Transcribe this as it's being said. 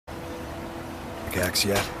pickaxe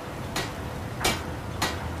yet?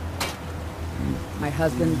 My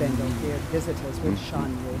husband Bendel feared visitors would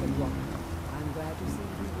shun Raven Rock. I'm glad to see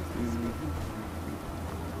he was speaking.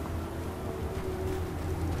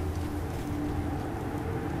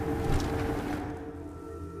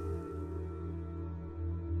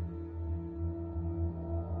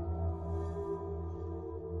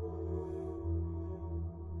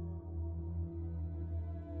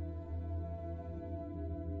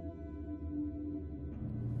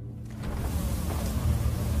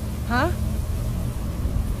 Huh?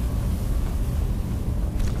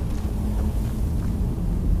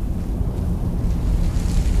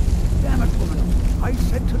 Damn it, woman. I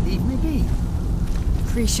said to leave me be.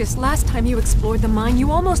 Precious, last time you explored the mine,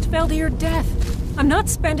 you almost fell to your death. I'm not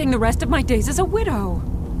spending the rest of my days as a widow.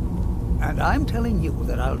 And I'm telling you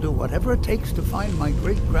that I'll do whatever it takes to find my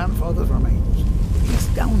great-grandfather's remains. He's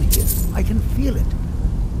down here. I can feel it.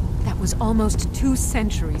 That was almost 2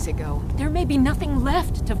 centuries ago. There may be nothing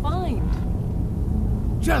left to find.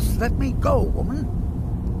 Just let me go,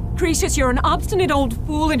 woman. Precious, you're an obstinate old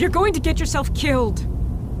fool and you're going to get yourself killed.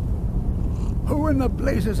 Who in the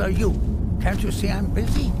blazes are you? Can't you see I'm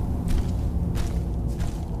busy?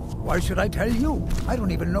 Why should I tell you? I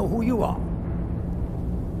don't even know who you are.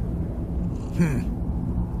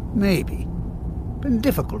 Maybe. Been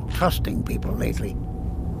difficult trusting people lately.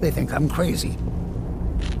 They think I'm crazy.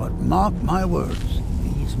 But mark my words,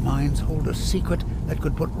 these mines hold a secret that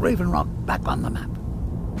could put Raven Rock back on the map.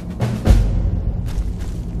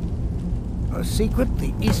 A secret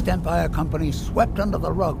the East Empire Company swept under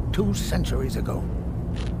the rug 2 centuries ago.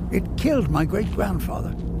 It killed my great-grandfather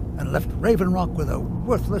and left Raven Rock with a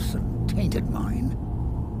worthless and tainted mine.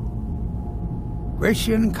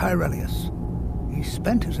 Gratian Kyrelius. He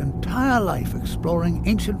spent his entire life exploring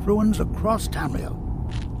ancient ruins across Tamriel,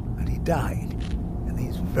 and he died in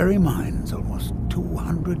these very mines almost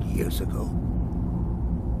 200 years ago.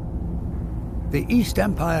 The East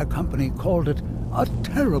Empire Company called it a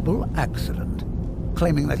terrible accident,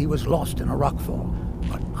 claiming that he was lost in a rockfall,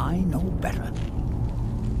 but I know better.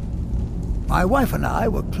 My wife and I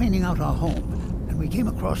were cleaning out our home, and we came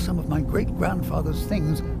across some of my great-grandfather's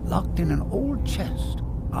things locked in an old chest.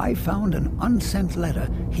 I found an unsent letter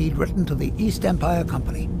he'd written to the East Empire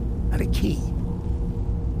Company, and a key.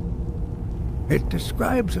 It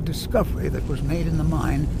describes a discovery that was made in the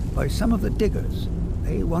mine by some of the diggers.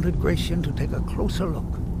 They wanted Gratian to take a closer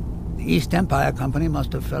look. The East Empire Company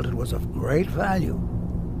must have felt it was of great value,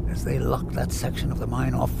 as they locked that section of the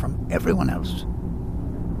mine off from everyone else.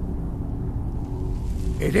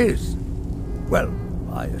 It is. Well,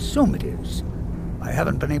 I assume it is. I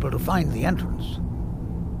haven't been able to find the entrance.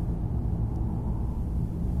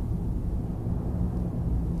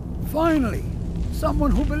 Finally,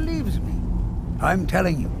 someone who believes me. I'm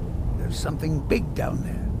telling you, there's something big down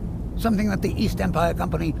there. Something that the East Empire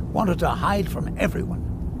Company wanted to hide from everyone.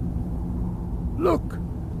 Look,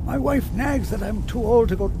 my wife nags that I'm too old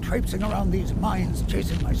to go traipsing around these mines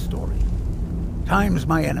chasing my story. Time's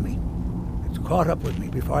my enemy. It's caught up with me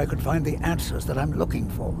before I could find the answers that I'm looking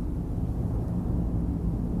for.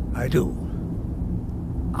 I do.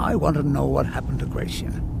 I want to know what happened to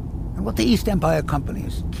Gratian, and what the East Empire Company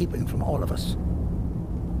is keeping from all of us.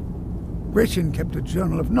 Gratian kept a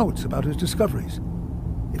journal of notes about his discoveries.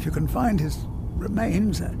 If you can find his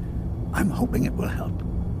remains, I'm hoping it will help.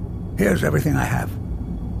 Here's everything I have.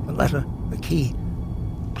 The letter, the key.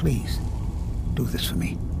 Please, do this for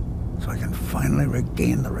me, so I can finally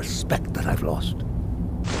regain the respect that I've lost.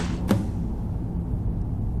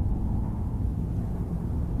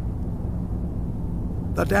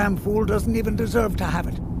 The damn fool doesn't even deserve to have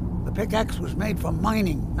it. The pickaxe was made for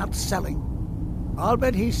mining, not selling. I'll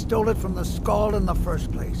bet he stole it from the Skald in the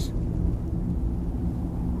first place.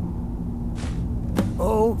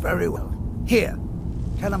 Oh, very well. Here.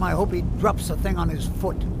 Tell him I hope he drops the thing on his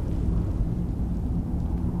foot.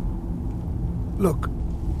 Look,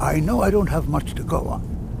 I know I don't have much to go on.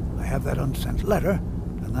 I have that unsent letter,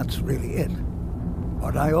 and that's really it.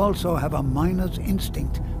 But I also have a miner's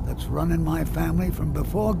instinct that's run in my family from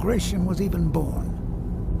before Gratian was even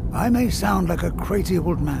born. I may sound like a crazy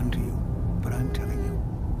old man to you, but I'm telling you,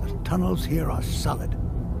 the tunnels here are solid.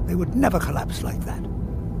 They would never collapse like that.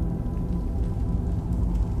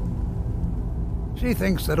 She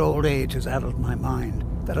thinks that old age has addled my mind,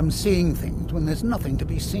 that I'm seeing things when there's nothing to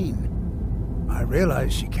be seen. I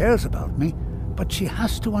realize she cares about me, but she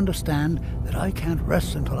has to understand that I can't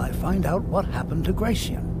rest until I find out what happened to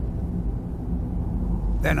Gratian.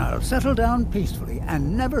 Then I'll settle down peacefully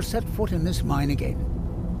and never set foot in this mine again.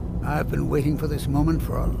 I've been waiting for this moment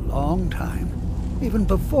for a long time, even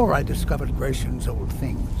before I discovered Gratian's old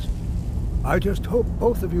things. I just hope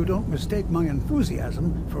both of you don't mistake my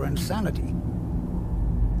enthusiasm for insanity.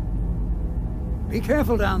 Be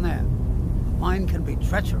careful down there. The mine can be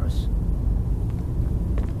treacherous.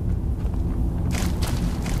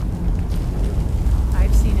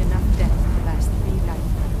 I've seen enough death in the last 3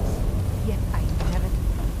 lifetimes. Yet I never...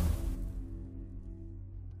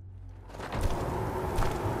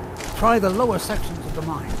 Try the lower sections of the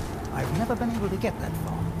mine. I've never been able to get that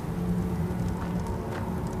far.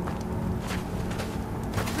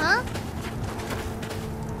 Huh?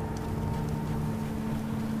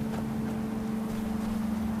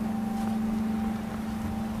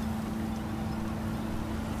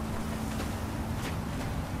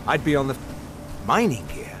 I'd be on the mining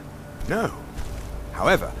gear? No.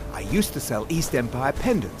 However, I used to sell East Empire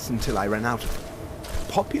pendants until I ran out of them.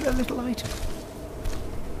 Popular little item.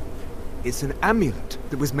 It's an amulet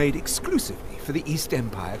that was made exclusively for the East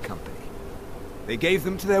Empire Company. They gave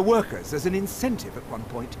them to their workers as an incentive at one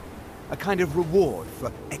point, a kind of reward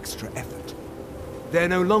for extra effort. They're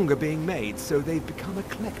no longer being made, so they've become a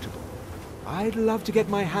collectible. I'd love to get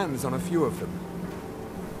my hands on a few of them.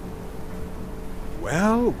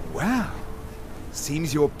 Well, well.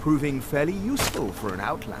 Seems you're proving fairly useful for an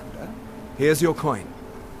outlander. Here's your coin.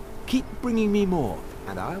 Keep bringing me more,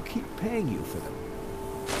 and I'll keep paying you for them.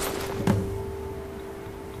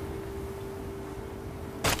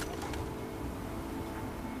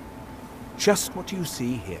 Just what you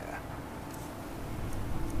see here.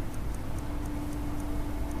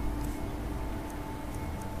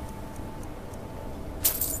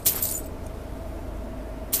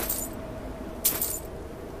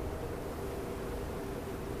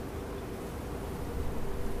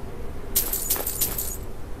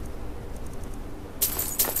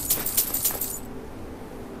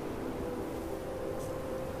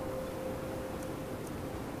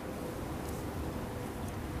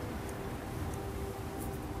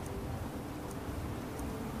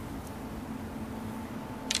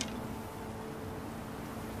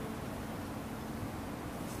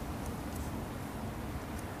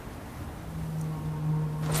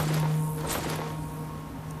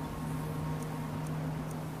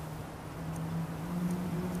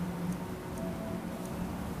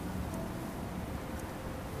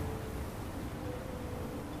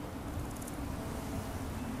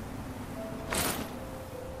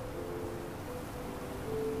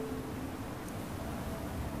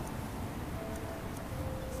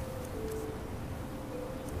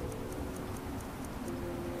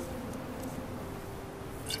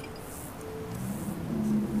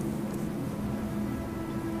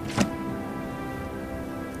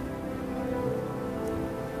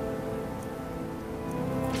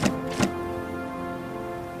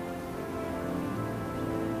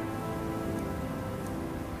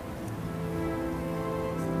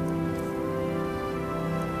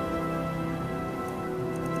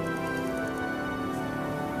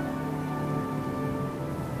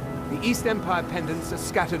 The East Empire pendants are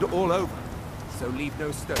scattered all over, so leave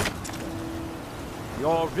no stone.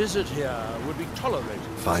 Your visit here would be tolerated.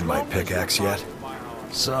 Find my pickaxe yet?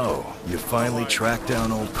 So, you finally tracked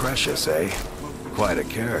down old Precious, eh? Quite a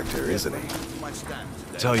character, isn't he?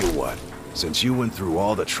 Tell you what, since you went through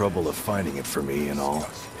all the trouble of finding it for me and all,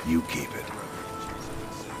 you keep it.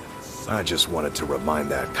 I just wanted to remind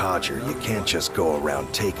that codger you can't just go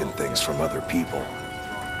around taking things from other people.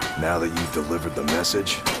 Now that you've delivered the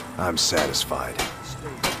message, I'm satisfied.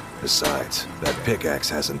 Besides, that pickaxe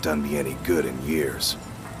hasn't done me any good in years.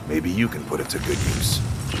 Maybe you can put it to good use.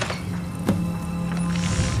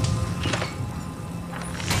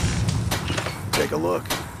 Take a look.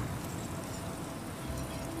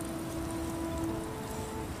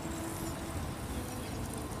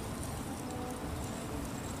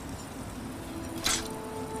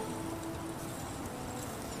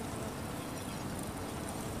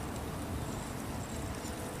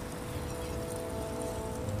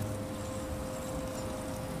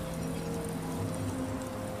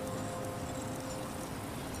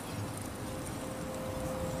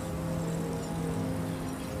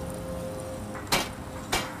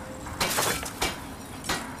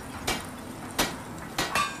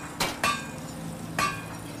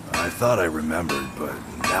 I thought I remembered, but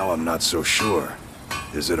now I'm not so sure.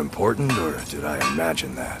 Is it important, or did I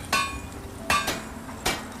imagine that?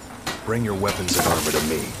 Bring your weapons and armor to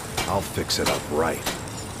me. I'll fix it up right.